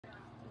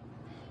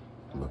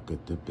Look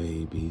at the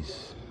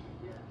babies.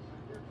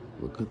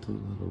 Look at the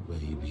little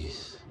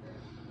babies.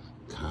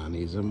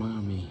 Connie's a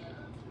mommy.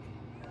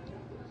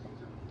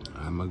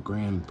 I'm a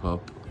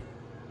grandpup.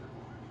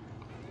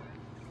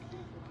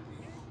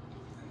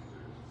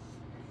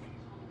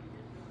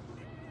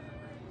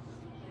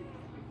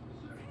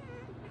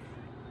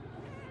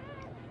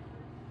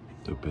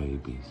 The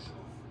babies.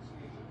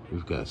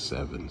 We've got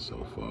 7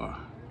 so far.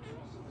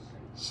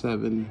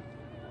 7.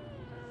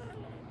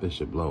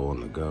 BishopLo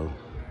on the go.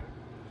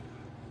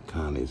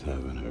 Connie's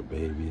having her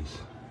babies.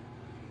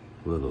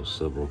 Little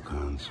Sybil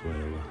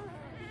Consuela.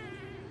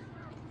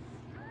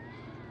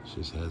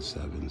 She's had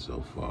 7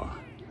 so far.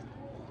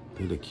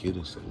 They're the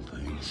cutest little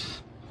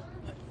things.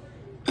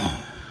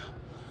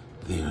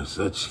 They are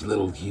such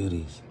little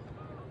cuties.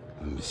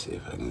 Let me see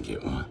if I can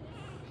get one.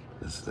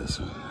 This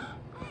one.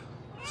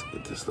 Let's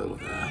get this little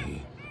guy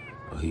here.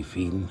 Oh, he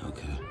feeding?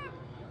 Okay.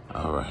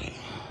 All right.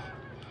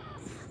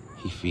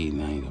 He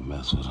feeding. I ain't gonna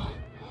mess with him.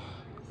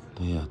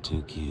 They are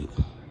too cute.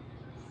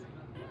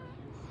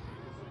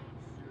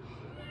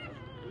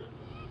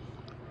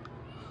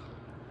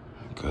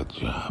 Good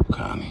job,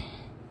 Connie.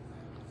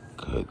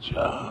 Good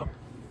job.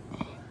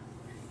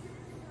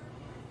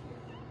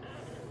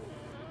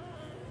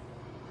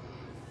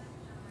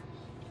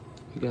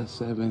 We got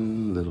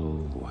 7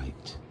 little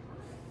white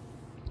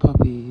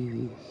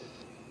puppies.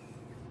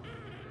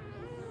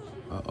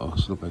 Uh-oh,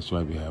 she looks like she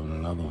might be having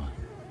another one.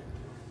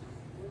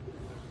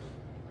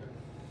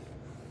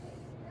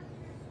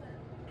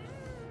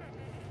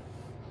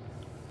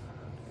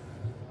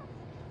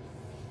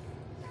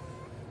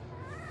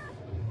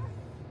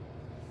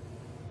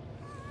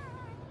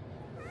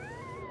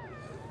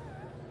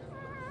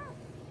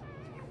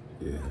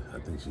 Yeah, I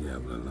think she's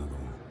having another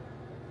one.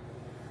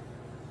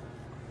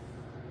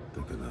 I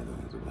think another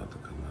one's about to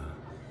come out.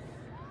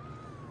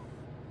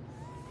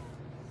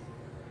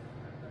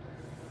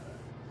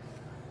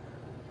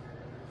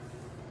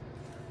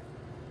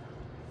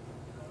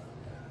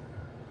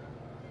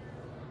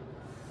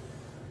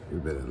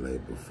 We've been in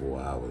labor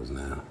 4 hours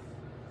now.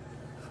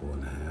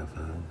 4.5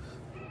 hours.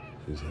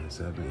 She's had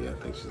 7. Yeah, I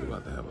think she's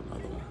about to have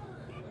another one.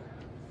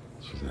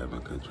 She's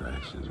having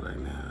contractions right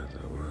now as I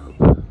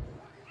rub.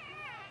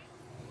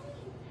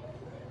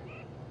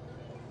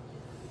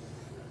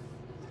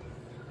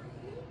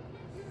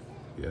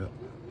 Yep.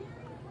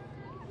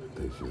 I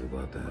think she's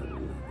about to have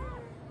another one.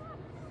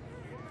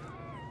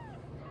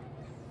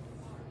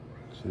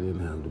 She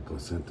didn't have the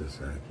placenta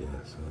sac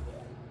yet, so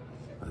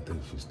I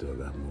think she still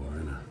got more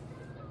in her.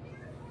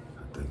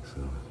 I think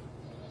so.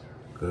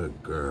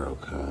 Good girl,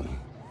 Connie.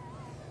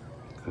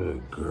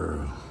 Good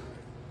girl.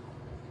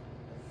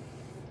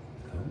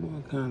 Come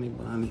on, Connie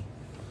Bonnie.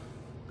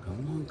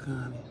 Come on,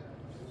 Connie.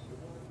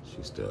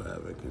 She's still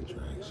having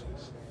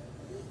contractions.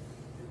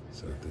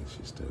 So I think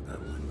she still got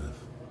one left.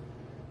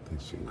 I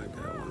think she might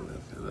got one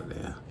left in her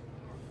there.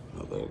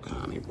 My little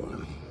Connie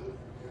Bonnie.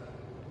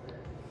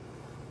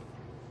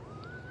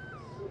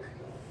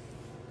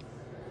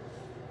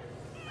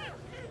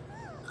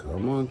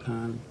 Come on,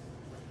 Connie.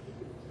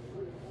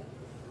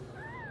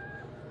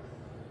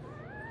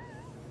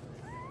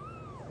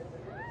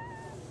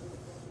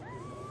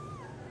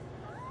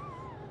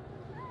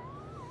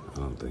 I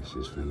don't think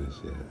she's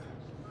finished yet,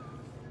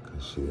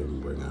 because she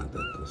didn't bring out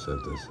that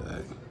placenta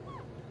sac.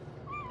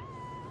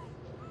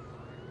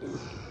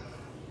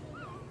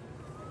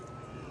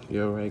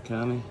 You all right,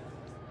 Connie?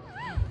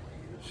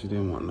 She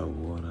didn't want no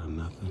water or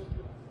nothing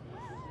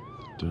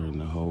during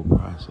the whole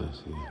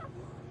process here.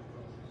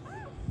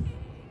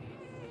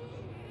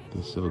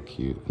 They're so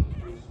cute.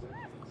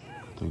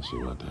 I think she's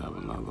about to have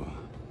another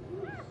one.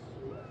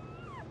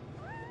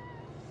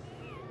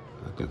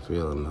 I can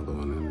feel another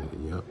one in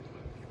there, yep.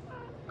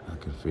 I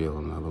can feel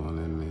another one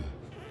in there.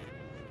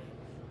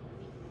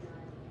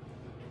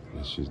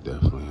 And she's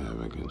definitely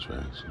having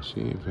contractions.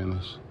 She ain't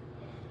finished.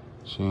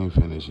 She ain't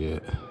finished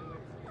yet.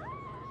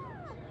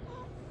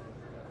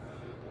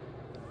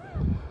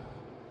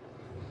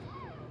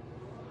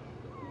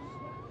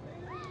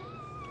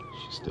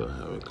 She's still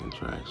having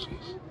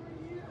contractions.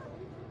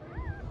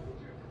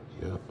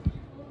 Yep.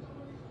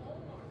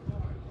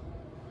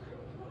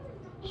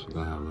 She's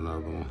gonna have another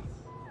one.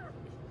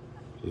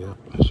 Yep,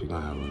 she's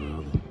gonna have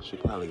another one. She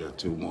probably got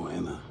 2 more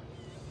in her.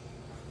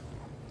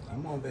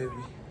 Come on, baby.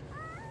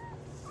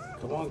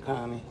 Come on,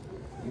 Connie.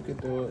 You can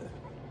do it.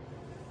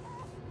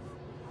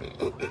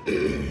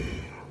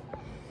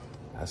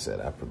 I said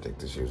I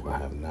predicted she was gonna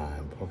have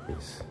 9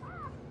 puppies.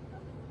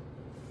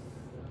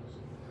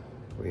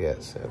 We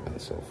at 7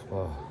 so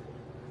far.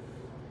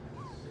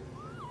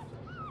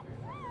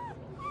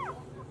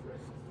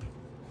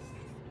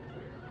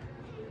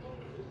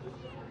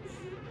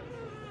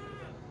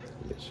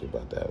 Yeah, she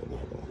about to have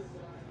another one.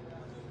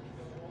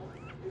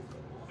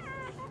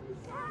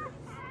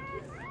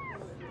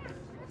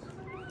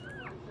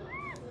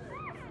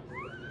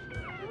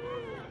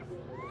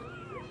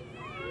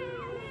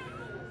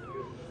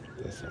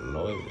 There's some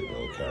noisy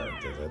little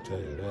characters, I tell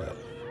you that.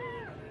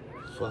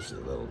 Fussy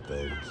little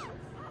things.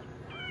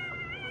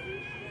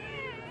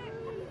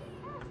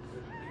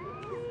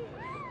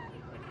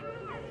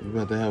 You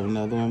about to have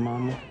another one,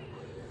 mama?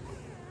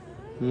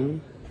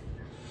 You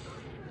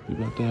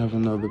about to have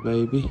another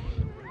baby?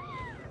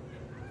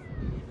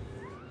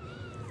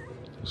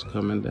 It's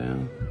coming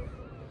down.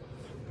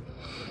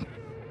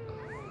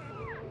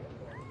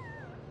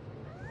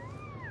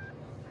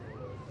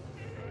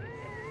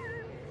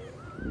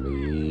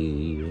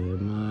 Me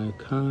and my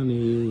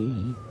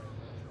Connie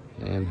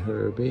and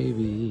her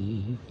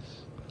babies.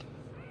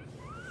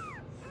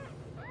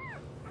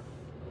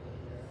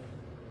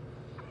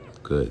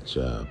 Good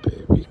job,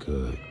 baby.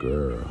 Good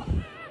girl.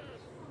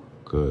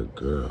 Good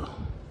girl.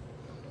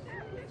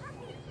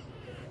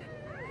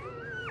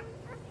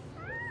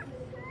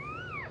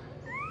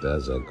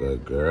 That's a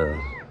good girl.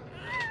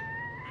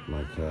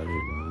 My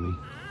Connie Bonnie.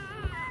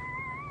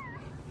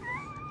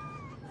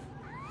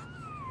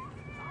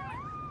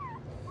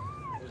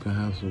 Can I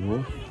have some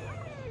more?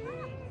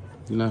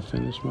 You not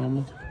finished,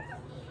 mama?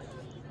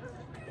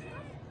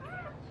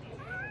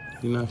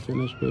 You not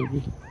finished,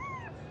 baby?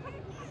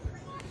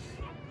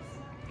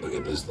 Look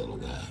at this little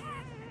guy.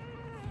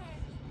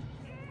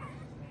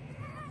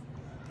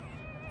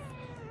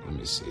 Let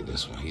me see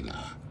this one. He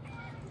not.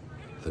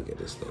 Look at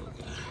this little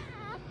guy.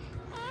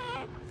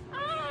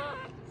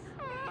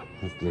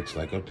 It looks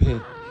like a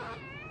pit.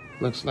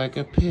 Looks like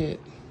a pit.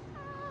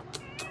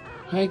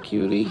 Hi,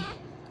 cutie.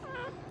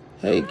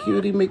 Hey,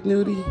 cutie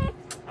McNudie.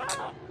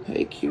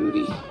 Hey,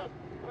 cutie.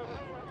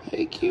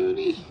 Hey,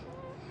 cutie.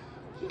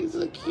 He's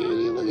a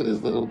cutie. Look at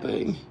this little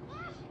thing.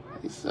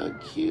 He's so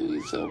cute.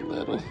 He's so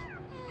little.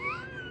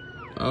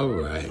 All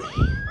right.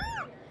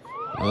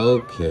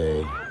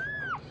 Okay.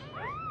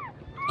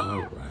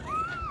 All right.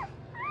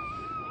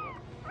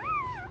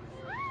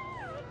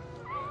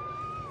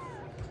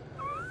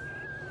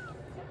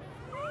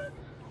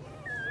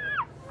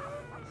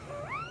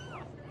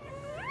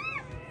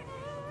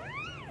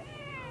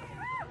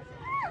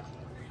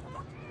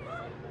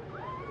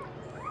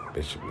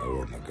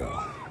 BishopLo on the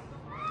go.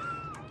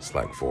 It's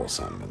like 4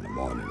 something in the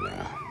morning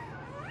now.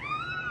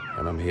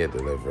 And I'm here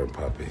delivering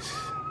puppies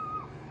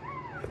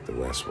at the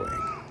West Wing.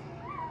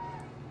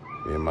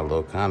 Me and my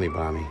little Connie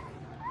Bonnie.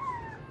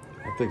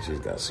 I think she's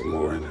got some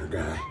more in her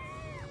guy.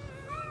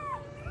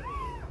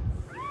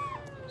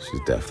 She's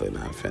definitely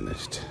not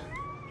finished.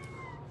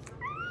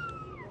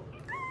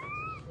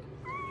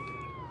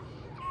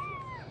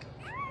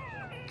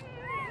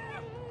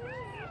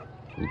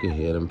 You can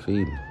hear them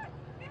feeding.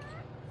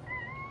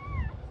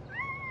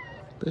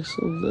 They're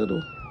so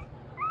little.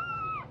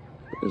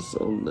 They're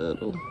so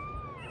little.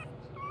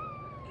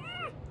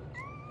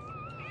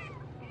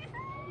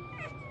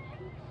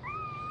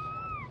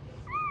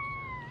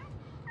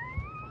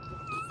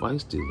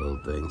 Feisty little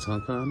things, huh,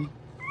 Connie?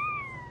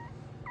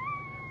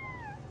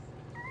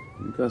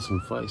 You got some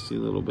feisty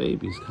little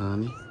babies,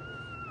 Connie.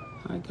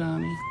 Hi,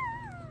 Connie.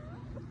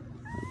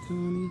 Hi,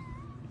 Connie.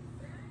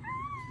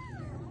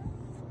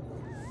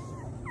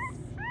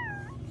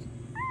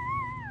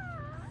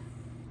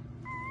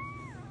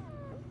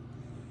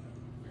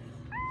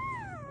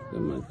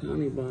 Look at my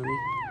Connie Bonnie.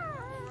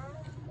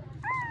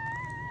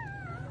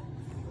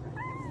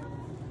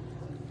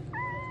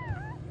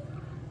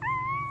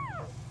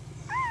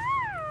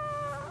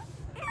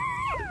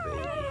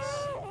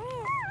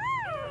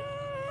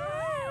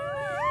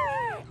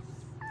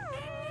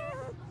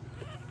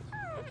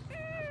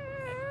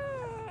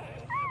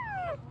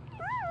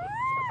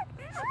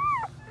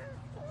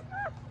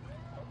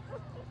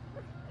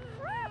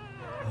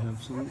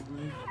 Have some,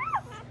 baby?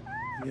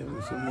 You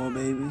having some more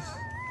babies?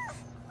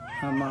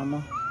 Huh,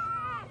 mama?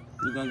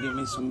 You gonna give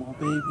me some more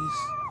babies?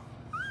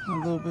 My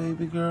little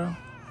baby girl?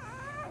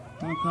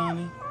 Huh,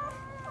 Connie?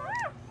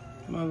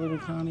 My little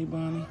Connie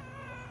Bonnie?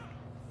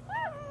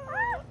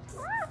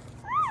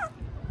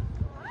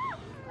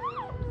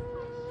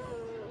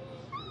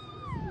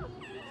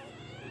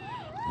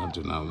 I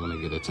do not want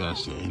to get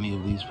attached to any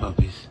of these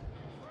puppies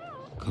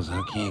because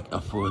I can't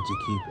afford to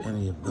keep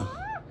any of them,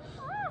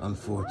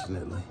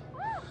 unfortunately.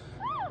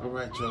 All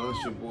right, y'all,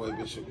 it's your boy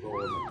BishopLo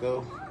on the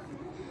go.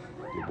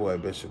 Your boy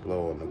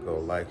BishopLo on the go.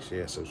 Like,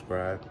 share,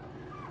 subscribe.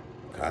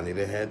 Connie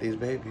that had these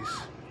babies.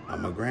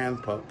 I'm a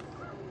grandpup.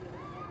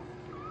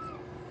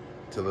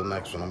 Till the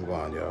next one, I'm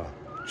gone, y'all.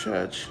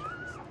 Church.